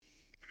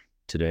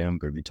Today I'm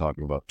going to be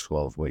talking about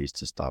 12 ways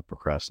to stop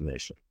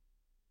procrastination.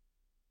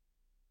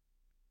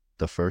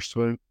 The first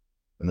one,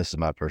 and this is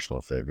my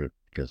personal favorite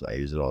because I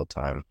use it all the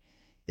time,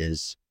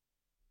 is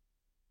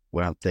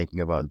when I'm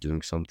thinking about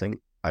doing something,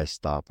 I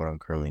stop what I'm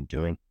currently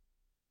doing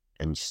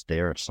and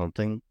stare at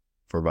something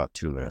for about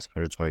 2 minutes,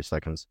 120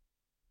 seconds.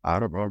 I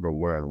don't remember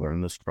where I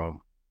learned this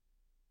from,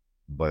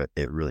 but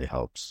it really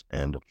helps.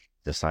 And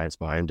the science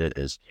behind it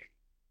is,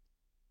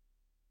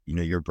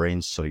 your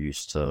brain's so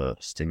used to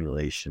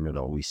stimulation and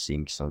always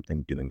seeing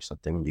something, doing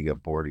something. When you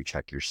get bored, you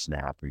check your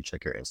Snap or you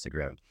check your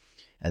Instagram.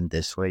 And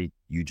this way,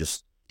 you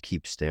just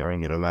keep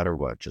staring, and no matter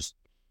what, just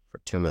for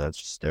 2 minutes,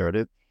 just stare at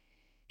it.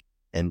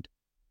 And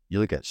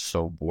you'll get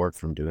so bored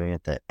from doing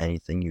it that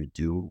anything you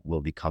do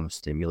will become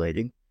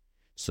stimulating.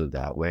 So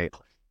that way,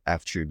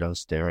 after you're done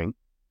staring,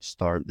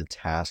 start the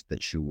task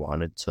that you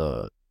wanted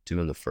to do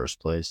in the first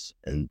place.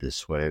 And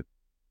this way,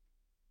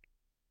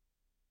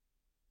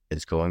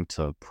 it's going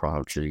to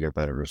prompt you to get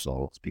better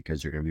results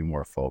because you're going to be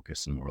more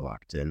focused and more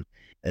locked in.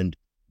 And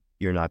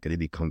you're not going to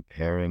be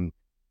comparing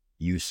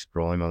you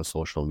scrolling on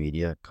social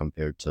media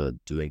compared to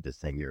doing the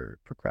thing you're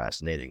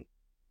procrastinating.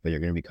 But you're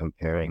going to be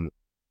comparing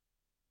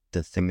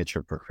the thing that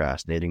you're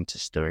procrastinating to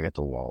staring at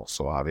the wall.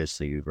 So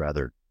obviously, you'd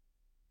rather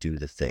do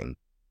the thing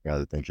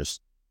rather than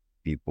just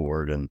be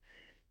bored and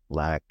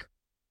lack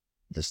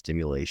the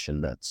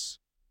stimulation that's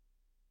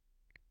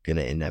going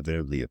to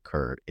inevitably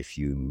occur if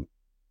you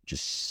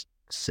just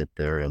sit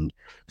there and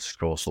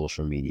scroll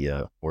social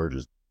media or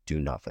just do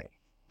nothing.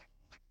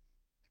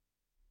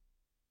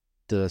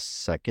 The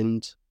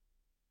second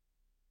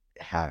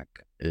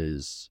hack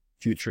is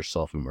future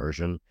self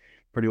immersion.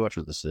 Pretty much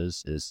what this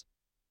is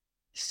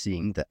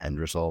seeing the end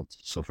result.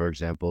 So, for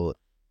example,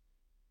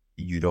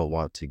 you don't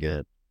want to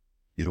get,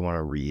 you don't want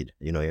to read,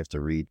 you have to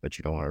read, but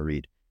you don't want to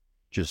read.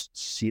 Just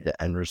see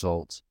the end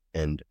result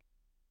and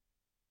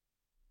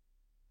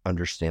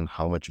understand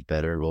how much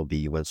better it will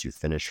be once you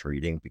finish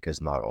reading,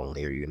 because not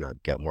only are you going to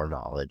get more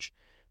knowledge,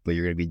 but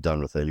you're going to be done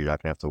with it. You're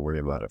not going to have to worry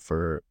about it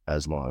for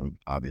as long,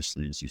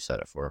 obviously, as you set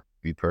it for.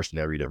 Me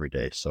personally, I read every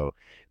day. So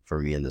for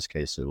me, in this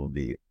case, it will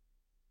be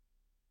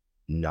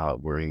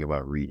not worrying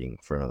about reading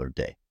for another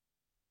day.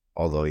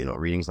 Although,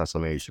 reading's not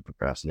something I used to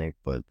procrastinate,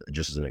 but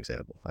just as an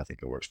example, I think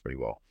it works pretty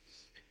well.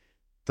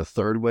 The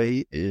third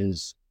way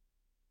is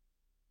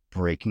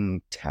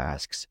breaking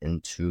tasks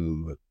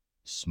into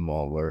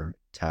smaller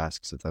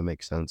tasks, if that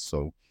makes sense.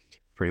 So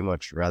pretty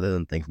much rather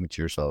than thinking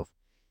to yourself,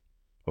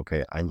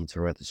 okay, I need to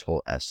write this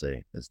whole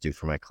essay that's due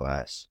for my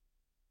class,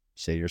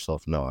 say to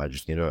yourself, no, I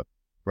just need to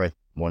write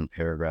one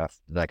paragraph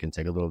that I can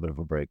take a little bit of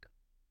a break,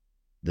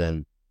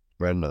 then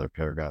write another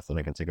paragraph, then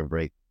I can take a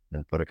break,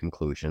 then put a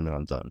conclusion, and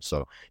I'm done.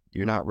 So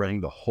you're not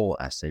writing the whole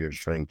essay, you're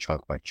just writing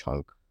chunk by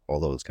chunk,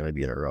 although it's going to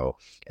be in a row.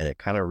 And it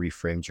kind of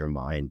reframes your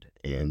mind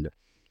and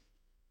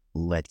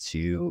lets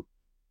you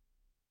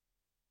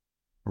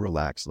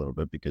relax a little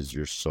bit because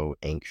you're so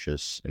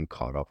anxious and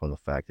caught up on the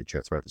fact that you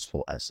have to write this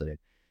whole essay.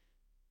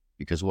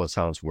 Because what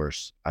sounds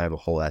worse, I have a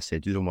whole essay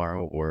due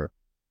tomorrow, or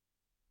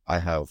I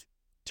have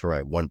to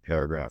write one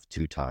paragraph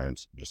 2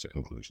 times, just a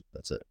conclusion.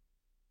 That's it.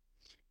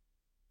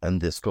 And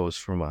this goes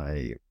for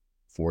my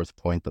fourth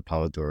point, the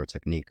Pomodoro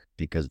technique,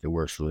 because it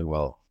works really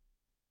well.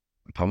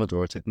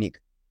 Pomodoro technique,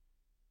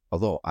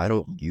 although I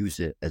don't use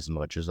it as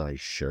much as I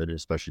should,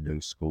 especially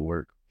doing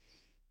schoolwork,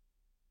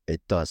 it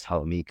does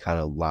help me kind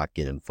of lock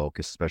in and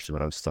focus, especially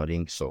when I'm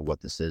studying. So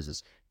what this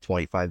is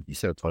 25, you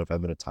set a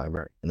 25-minute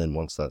timer. And then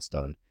once that's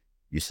done,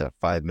 you set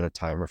a 5-minute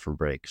timer for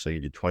break. So you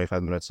do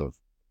 25 minutes of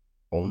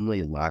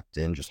only locked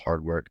in, just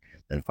hard work,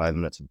 then 5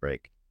 minutes of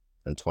break,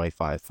 then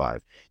 25,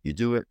 5. You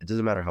do it. It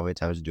doesn't matter how many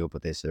times you do it,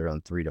 but they say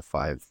around 3 to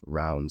 5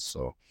 rounds.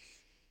 So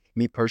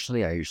me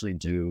personally, I usually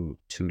do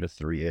 2 to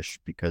 3-ish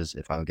because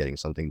if I'm getting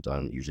something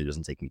done, it usually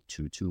doesn't take me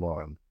too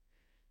long.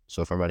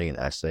 So if I'm writing an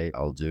essay,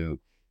 I'll do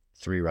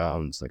 3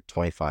 rounds, like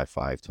 25,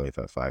 5,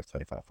 25, 5,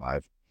 25,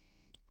 5.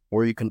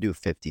 Or you can do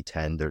 50,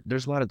 10.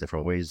 There's a lot of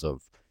different ways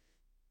of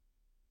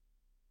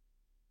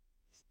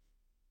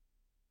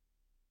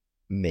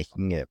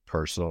making it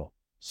personal.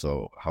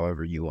 So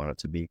however you want it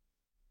to be.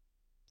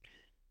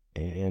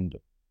 And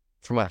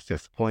for my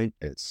fifth point,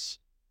 it's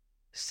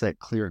set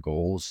clear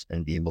goals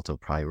and be able to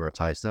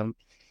prioritize them.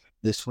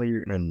 This way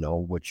you're going to know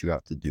what you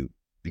have to do.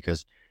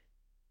 Because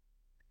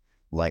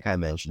like I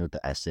mentioned with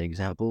the essay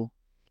example,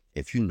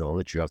 if you know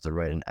that you have to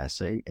write an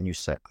essay and you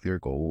set clear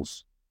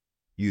goals,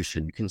 you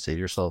can say to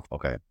yourself,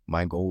 okay,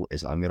 my goal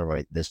is I'm going to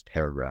write this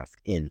paragraph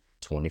in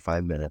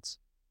 25 minutes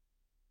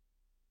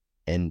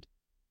and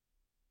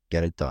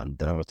get it done.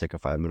 Then I'm going to take a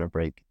 5-minute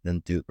break,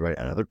 then write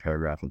another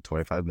paragraph in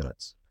 25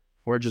 minutes,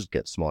 or just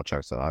get small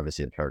chunks. So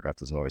obviously, a paragraph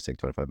doesn't always take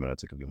 25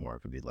 minutes. It could be more,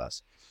 it could be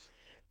less.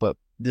 But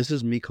this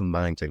is me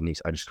combining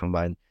techniques. I just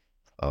combine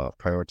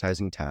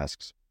prioritizing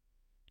tasks,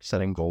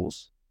 setting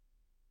goals,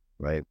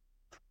 right?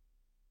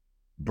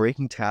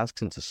 Breaking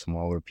tasks into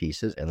smaller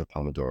pieces, and the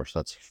Pomodoro. So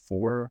that's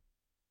 4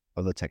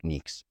 of the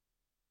techniques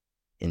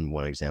in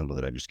one example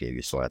that I just gave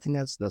you. So I think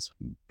that's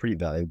pretty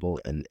valuable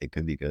and it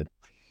could be good.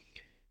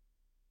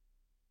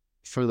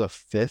 for the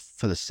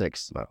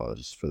sixth, my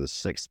apologies, for the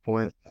sixth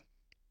point,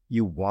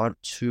 you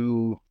want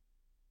to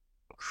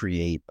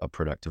create a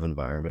productive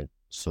environment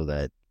so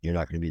that you're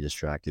not going to be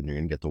distracted and you're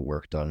going to get the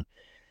work done.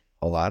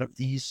 A lot of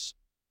these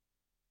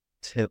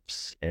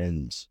tips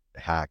and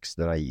hacks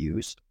that I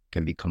use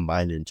can be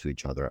combined into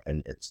each other,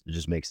 and it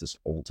just makes this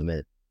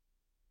ultimate,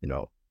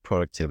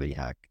 productivity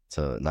hack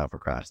to not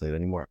procrastinate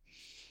anymore.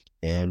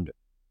 And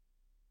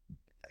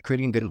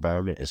creating a good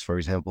environment is, for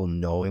example,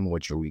 knowing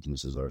what your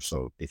weaknesses are.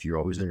 So if you're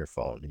always on your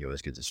phone and you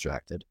always get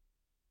distracted,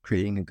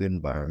 creating a good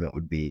environment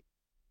would be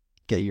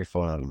getting your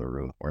phone out of the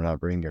room or not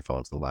bringing your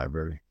phone to the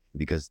library,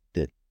 because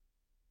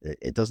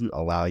it doesn't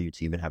allow you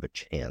to even have a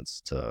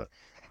chance to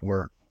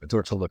work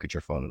or to look at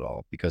your phone at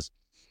all. Because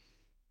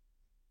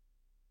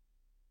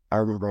I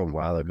remember a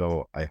while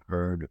ago, I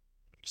heard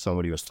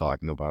somebody was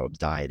talking about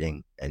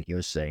dieting, and he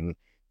was saying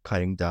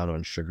cutting down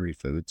on sugary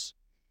foods.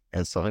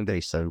 And something that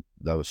he said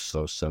that was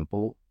so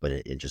simple, but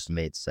it just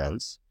made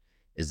sense,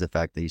 is the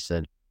fact that he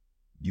said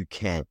you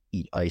can't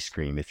eat ice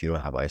cream if you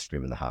don't have ice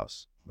cream in the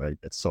house, right?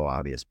 It's so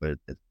obvious, but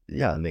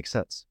yeah, it makes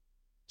sense.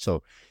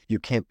 So you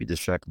can't be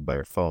distracted by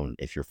your phone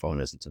if your phone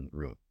isn't in the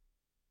room.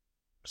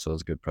 So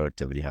it's a good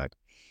productivity hack.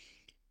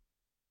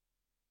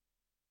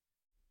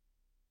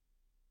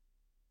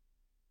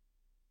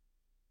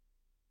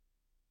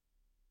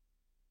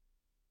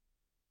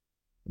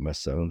 My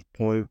seventh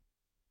point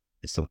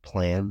is to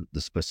plan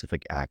the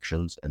specific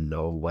actions and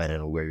know when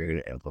and where you're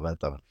going to implement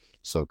them.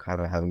 So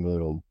kind of having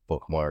little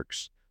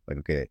bookmarks, like,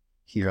 okay,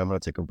 here I'm going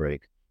to take a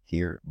break.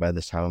 Here, by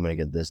this time, I'm going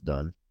to get this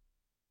done.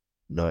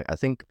 No, I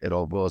think it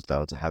all boils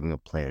down to having a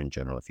plan in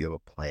general. If you have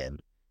a plan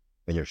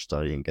when you're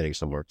studying, getting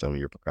some work done, when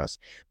you're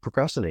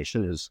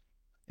procrastination is,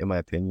 in my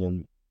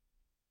opinion,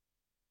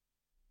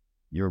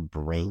 your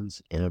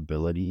brain's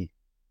inability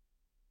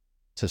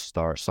to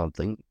start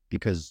something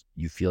because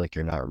you feel like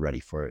you're not ready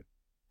for it.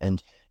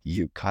 And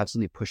you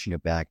constantly pushing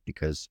it back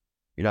because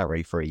you're not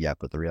ready for it yet.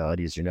 But the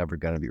reality is you're never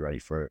going to be ready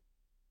for it.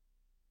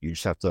 You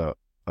just have to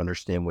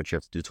understand what you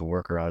have to do to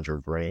work around your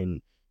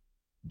brain,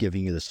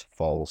 giving you this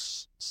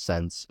false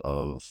sense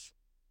of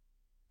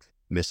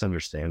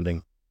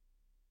misunderstanding.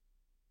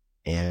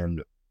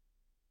 And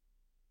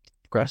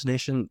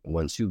procrastination,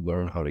 once you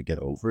learn how to get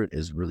over it,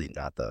 is really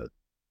not that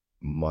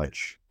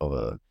much of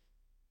a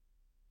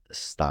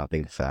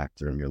stopping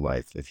factor in your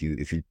life if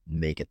you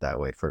make it that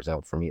way. For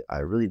example, for me, I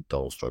really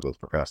don't struggle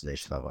with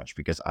procrastination that much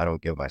because I don't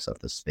give myself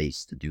the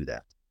space to do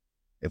that.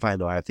 If I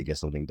know I have to get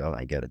something done,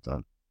 I get it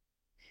done.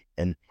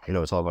 And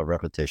it's all about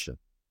repetition.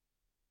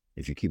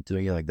 If you keep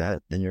doing it like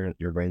that, then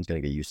your brain's gonna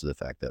get used to the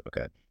fact that,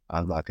 okay,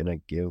 I'm not gonna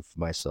give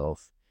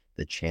myself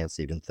the chance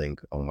to even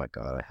think, oh my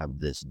god, I have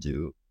this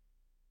due.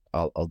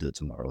 I'll do it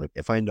tomorrow. Like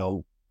if I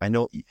know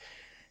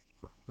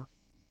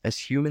as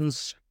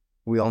humans,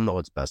 we all know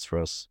what's best for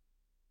us,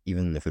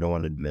 even if we don't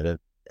want to admit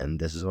it. And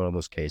this is one of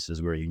those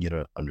cases where you need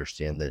to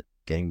understand that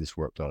getting this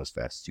work done as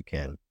fast as you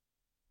can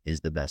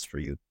is the best for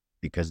you,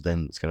 because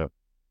then it's going to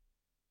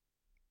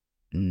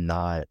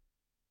not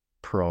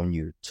prone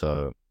you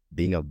to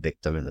being a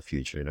victim in the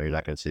future. You're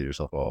not going to say to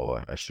yourself, oh,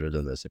 I should have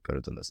done this. I could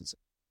have done this. It's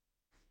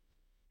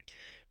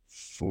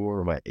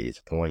for my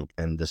eighth point,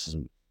 and this is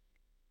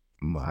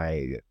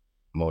my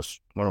one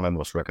of my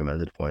most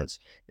recommended points,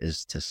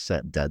 is to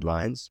set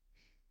deadlines.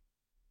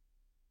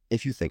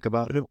 If you think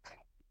about it,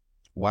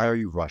 why are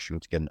you rushing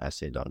to get an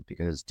essay done?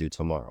 Because it's due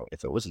tomorrow.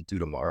 If it wasn't due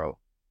tomorrow,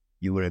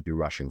 you wouldn't be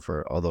rushing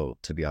for it. Although,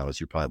 to be honest,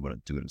 you probably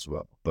wouldn't do it as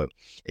well. But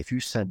if you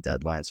set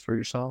deadlines for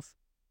yourself,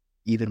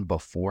 even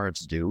before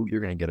it's due,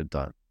 you're going to get it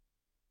done.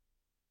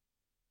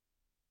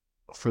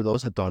 For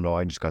those that don't know,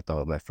 I just got done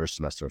with my first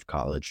semester of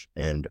college.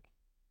 And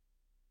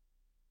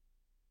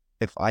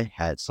if I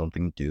had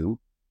something due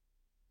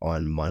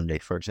on Monday,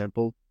 for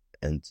example,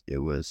 and it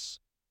was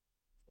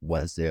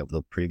Wednesday of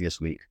the previous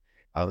week,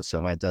 I would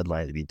set my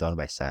deadline to be done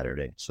by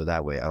Saturday. So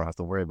that way I don't have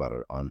to worry about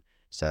it on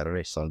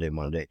Saturday, Sunday,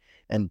 Monday.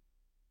 And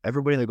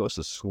everybody that goes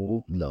to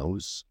school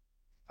knows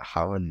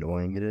how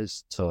annoying it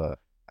is to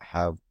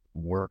have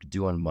work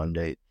due on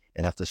Monday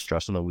and have to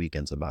stress on the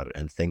weekends about it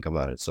and think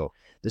about it. So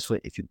this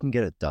way, if you can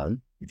get it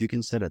done, if you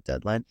can set a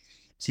deadline,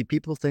 see,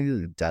 people think that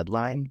the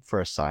deadline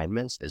for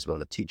assignments is when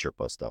the teacher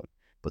puts them,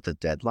 but the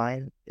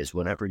deadline is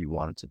whenever you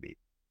want it to be.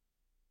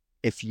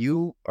 If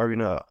you are going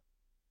to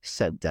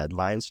set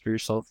deadlines for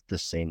yourself the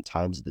same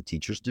times that the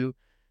teachers do,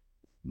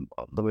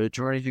 the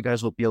majority of you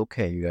guys will be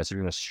okay. You guys are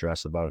going to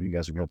stress about it. You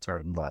guys are going to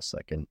turn in the last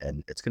second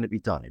and it's going to be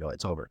done.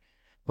 It's over.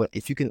 But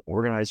if you can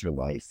organize your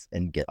life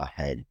and get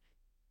ahead,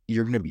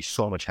 you're going to be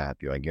so much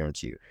happier. I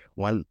guarantee you.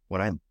 I'm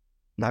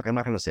not going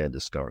to say I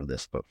discovered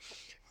this, but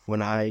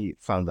when I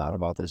found out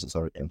about this and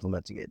started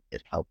implementing it,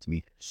 it helped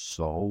me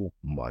so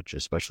much,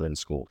 especially in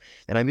school.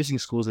 And I'm using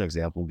school as an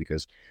example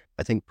because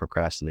I think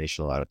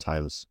procrastination a lot of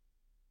times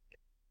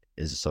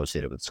is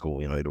associated with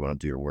school. You don't want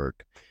to do your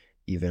work,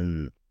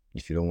 even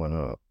if you don't want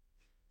to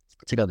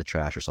take out the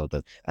trash or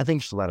something. I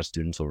think just a lot of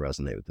students will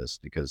resonate with this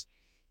because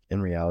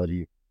in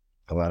reality,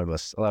 a lot of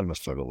us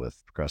struggle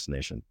with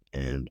procrastination.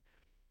 And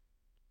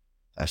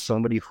As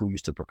somebody who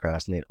used to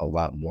procrastinate a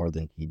lot more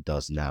than he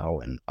does now,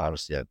 and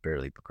honestly, I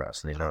barely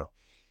procrastinate now,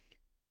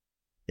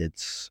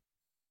 it's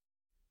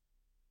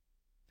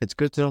it's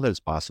good to know that it's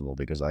possible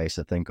because I used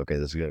to think, okay,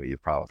 this is going to be a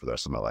problem for the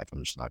rest of my life.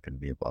 I'm just not going to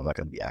be able, I'm not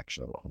going to be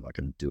actionable. I'm not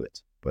going to do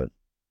it. But,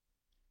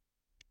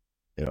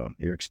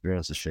 your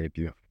experiences shape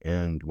you.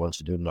 And once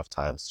you do it enough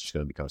times, it's just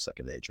going to become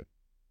second nature.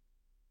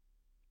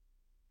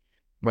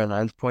 My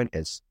ninth point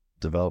is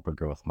develop a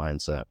growth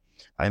mindset.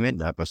 I made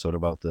an episode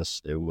about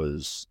this. It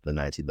was the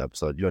 19th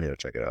episode. You don't need to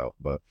check it out.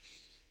 But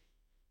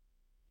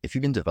if you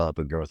can develop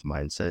a growth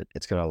mindset,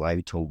 it's going to allow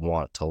you to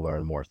want to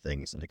learn more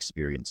things and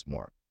experience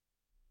more.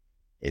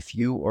 If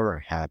you are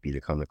happy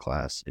to come to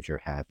class, if you're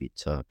happy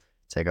to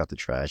take out the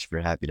trash, if you're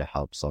happy to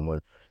help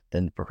someone,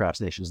 then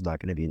procrastination is not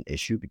going to be an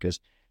issue because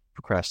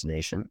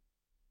procrastination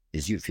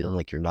is you feeling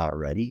like you're not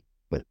ready.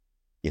 But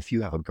if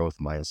you have a growth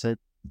mindset,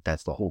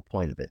 that's the whole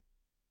point of it.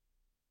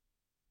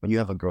 When you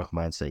have a growth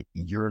mindset,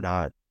 you're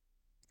not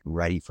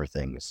ready for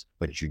things,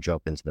 but you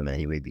jump into them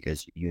anyway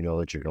because you know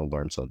that you're going to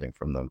learn something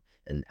from them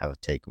and have a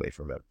takeaway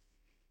from it.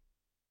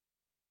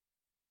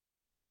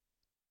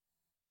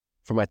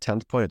 For my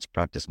 10th point, it's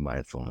practice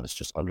mindfulness.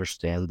 Just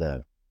understand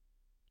that,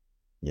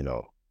 you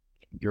know,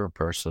 you're a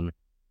person.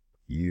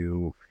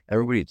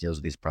 Everybody deals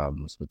with these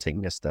problems, but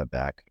taking a step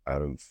back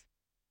out of,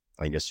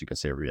 I guess you could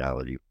say,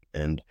 reality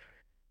and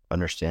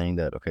understanding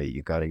that, okay,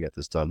 you got to get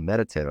this done.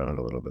 Meditate on it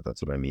a little bit.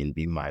 That's what I mean.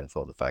 Be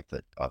mindful of the fact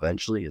that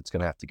eventually it's going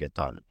to have to get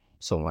done.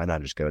 So why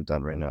not just get it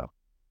done right now?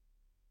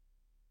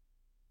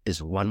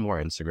 Is one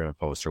more Instagram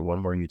post or one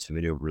more YouTube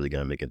video really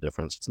going to make a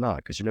difference? It's not,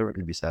 because you're never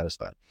going to be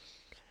satisfied.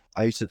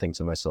 I used to think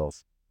to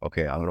myself,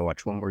 okay, I'm going to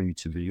watch one more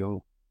YouTube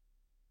video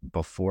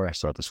before I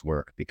start this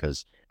work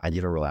because I need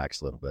to relax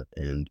a little bit.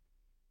 And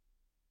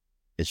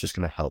it's just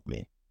going to help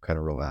me kind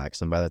of relax.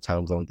 And by the time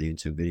I'm done with the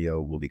YouTube video,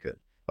 we'll be good.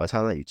 By the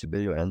time that YouTube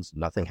video ends,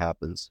 nothing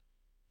happens.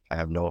 I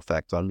have no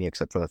effect on me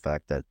except for the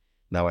fact that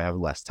now I have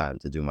less time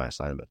to do my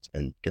assignments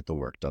and get the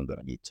work done that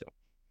I need to.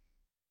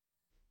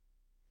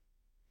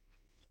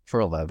 For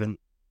 11,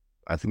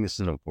 I think this is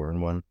an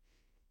important one.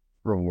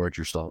 Reward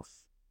yourself.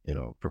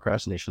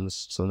 Procrastination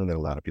is something that a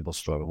lot of people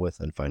struggle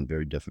with and find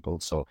very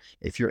difficult. So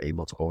if you're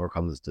able to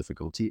overcome this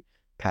difficulty,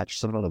 pat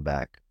yourself on the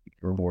back,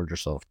 reward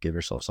yourself, give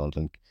yourself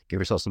something, give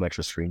yourself some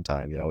extra screen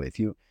time. If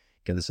you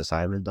get this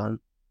assignment done,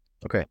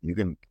 okay, you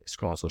can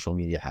scroll on social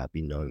media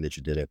happy knowing that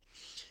you did it.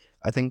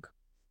 I think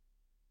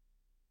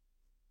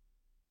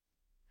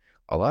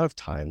a lot of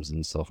times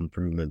in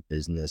self-improvement,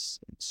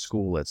 business,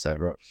 school,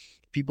 etc.,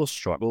 people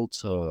struggle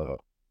to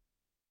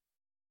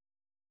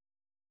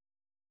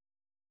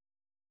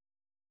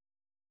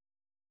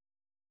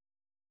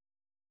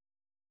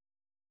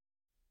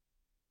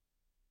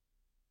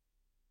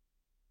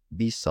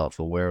be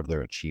self-aware of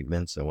their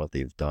achievements and what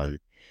they've done.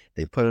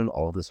 They put in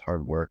all this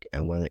hard work,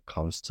 and when it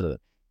comes to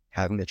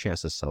having the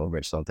chance to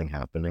celebrate something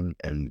happening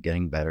and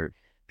getting better,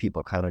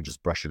 people kind of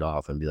just brush it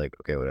off and be like,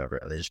 okay, whatever,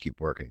 and they just keep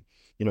working.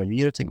 You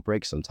need to take a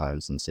break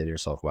sometimes and say to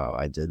yourself, wow,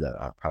 I did that.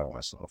 I'm proud of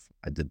myself.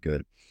 I did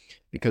good.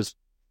 Because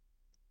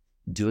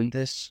doing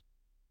this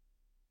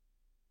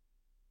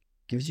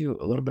gives you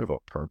a little bit of a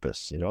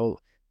purpose. A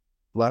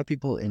lot of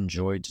people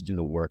enjoy to do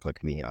the work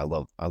like me. I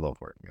love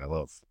working. I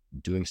love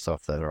doing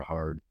stuff that are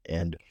hard.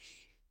 And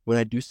when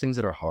I do things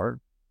that are hard,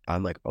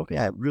 I'm like, okay,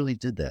 I really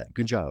did that.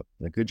 Good job.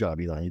 Like, good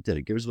job, Elon. You did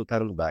it. Give us a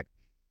pat on the back.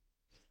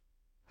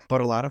 But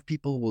a lot of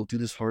people will do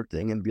this hard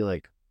thing and be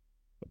like,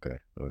 okay,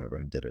 whatever,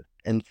 I did it.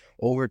 And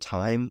over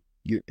time,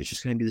 it's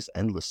just going to be this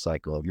endless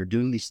cycle of you're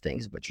doing these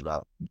things, but you're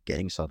not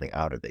getting something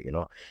out of it.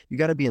 You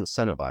got to be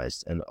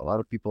incentivized. And a lot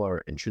of people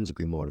are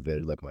intrinsically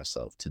motivated, like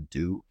myself, to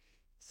do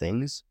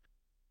things.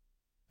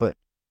 But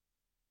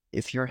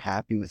if you're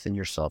happy within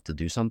yourself to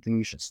do something,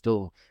 you should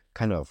still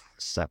kind of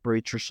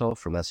separate yourself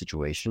from that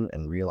situation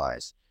and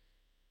realize,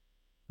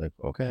 like,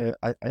 okay,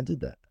 I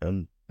did that.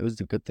 And it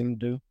was a good thing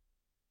to do.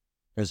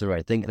 It was the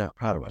right thing. And I'm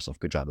proud of myself.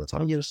 Good job. That's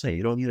all you need to say.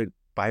 You don't need to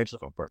buy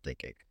yourself a birthday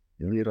cake.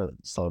 You don't need to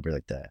celebrate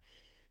like that.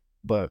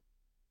 But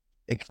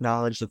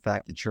acknowledge the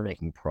fact that you're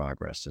making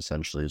progress,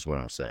 essentially, is what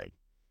I'm saying.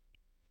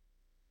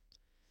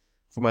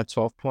 For my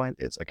 12th point,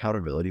 it's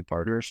accountability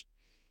partners,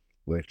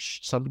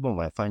 which some people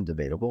might find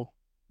debatable,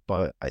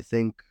 but I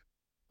think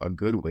a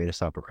good way to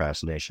stop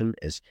procrastination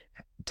is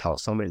tell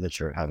somebody that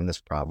you're having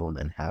this problem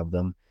and have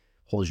them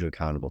hold you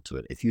accountable to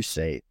it. If you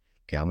say,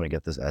 okay, I'm going to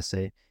get this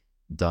essay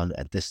done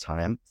at this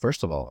time,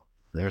 first of all,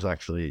 there's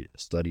actually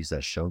studies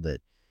that show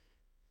that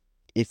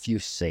if you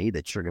say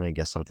that you're going to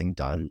get something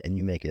done and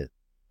you make it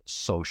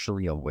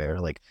socially aware,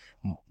 like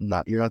you're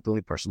not the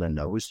only person that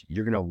knows,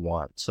 you're going to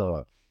want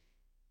to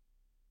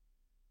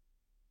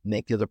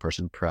make the other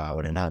person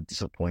proud and not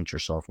disappoint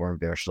yourself or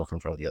embarrass yourself in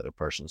front of the other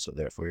person. So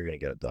therefore you're going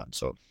to get it done.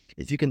 So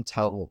if you can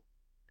tell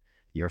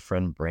your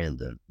friend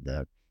Brandon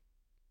that,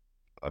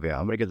 okay,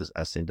 I'm going to get this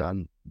essay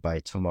done by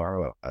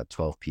tomorrow at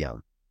 12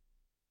 p.m.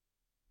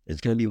 It's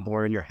going to be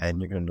more in your head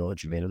and you're going to know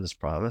that you made him this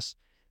promise.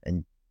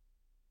 And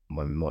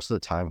most of the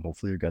time,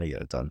 hopefully you're going to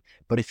get it done.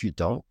 But if you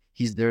don't,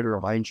 he's there to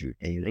remind you,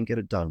 hey, you didn't get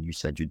it done. You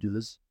said you'd do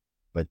this,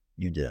 but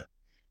you didn't.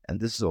 And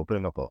this is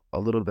opening up a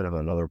little bit of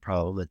another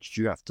problem that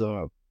you have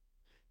to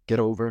get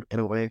over in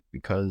a way,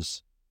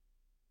 because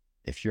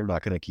if you're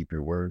not going to keep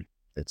your word,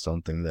 it's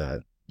something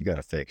that you got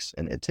to fix.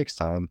 And it takes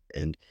time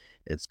and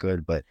it's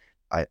good. But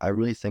I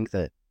really think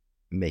that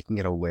making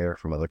it aware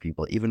from other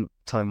people, even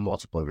telling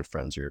multiple of your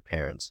friends or your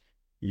parents,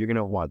 you're going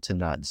to want to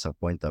not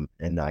disappoint them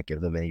and not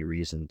give them any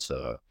reason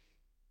to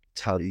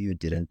tell you you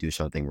didn't do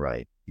something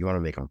right. You want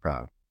to make them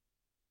proud.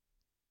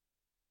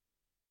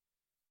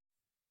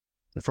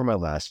 And for my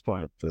last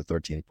point, for the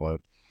 13th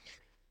point,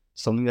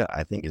 something that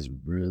I think is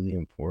really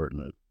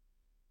important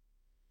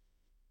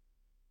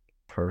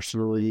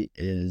personally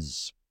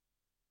is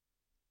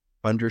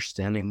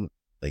understanding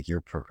like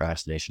your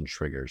procrastination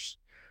triggers.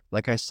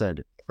 Like I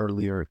said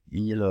earlier,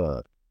 you need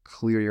to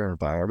clear your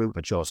environment,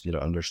 but you also need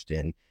to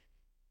understand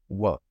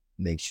what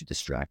makes you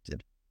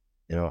distracted.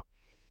 You know,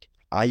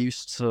 I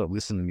used to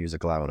listen to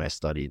music a lot when I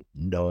studied,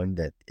 knowing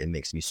that it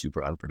makes me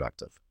super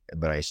unproductive.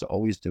 But I used to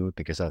always do it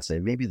because I'd say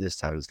maybe this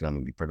time it's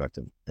gonna be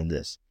productive in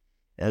this.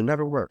 And it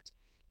never worked.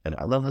 And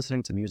I love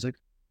listening to music,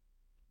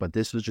 but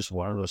this was just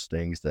one of those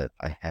things that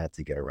I had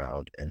to get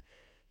around. And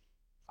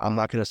I'm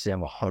not gonna say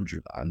I'm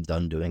 100. I'm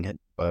done doing it,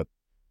 but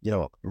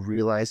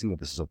realizing that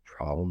this is a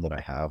problem that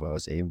I have, I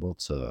was able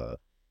to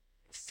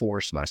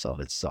force myself.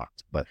 It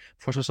sucked, but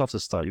force myself to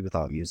study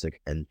without music,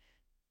 and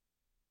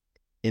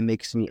it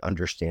makes me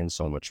understand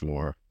so much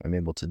more. I'm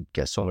able to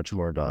get so much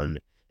more done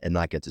and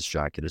not get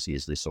distracted as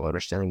easily. So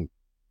understanding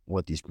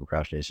what these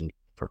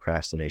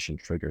procrastination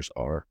triggers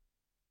are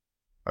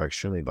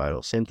extremely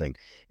vital. Same thing.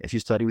 If you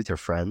study with your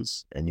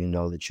friends and you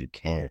know that you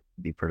can't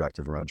be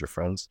productive around your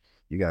friends,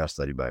 you gotta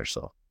study by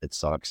yourself. It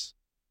sucks,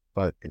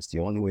 but it's the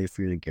only way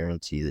for you to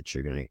guarantee that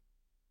you're gonna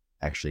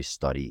actually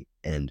study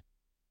and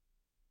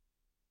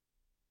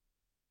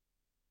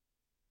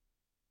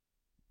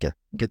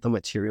get the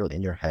material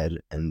in your head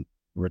and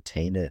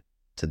retain it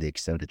to the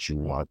extent that you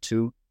want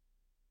to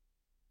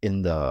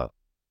in the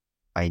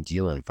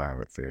ideal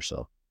environment for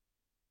yourself.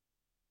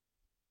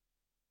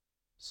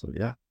 So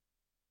yeah,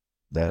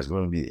 that is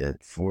going to be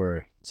it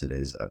for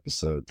today's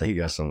episode. Thank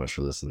you guys so much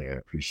for listening. I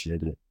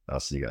appreciate it. I'll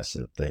see you guys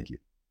soon. Thank you.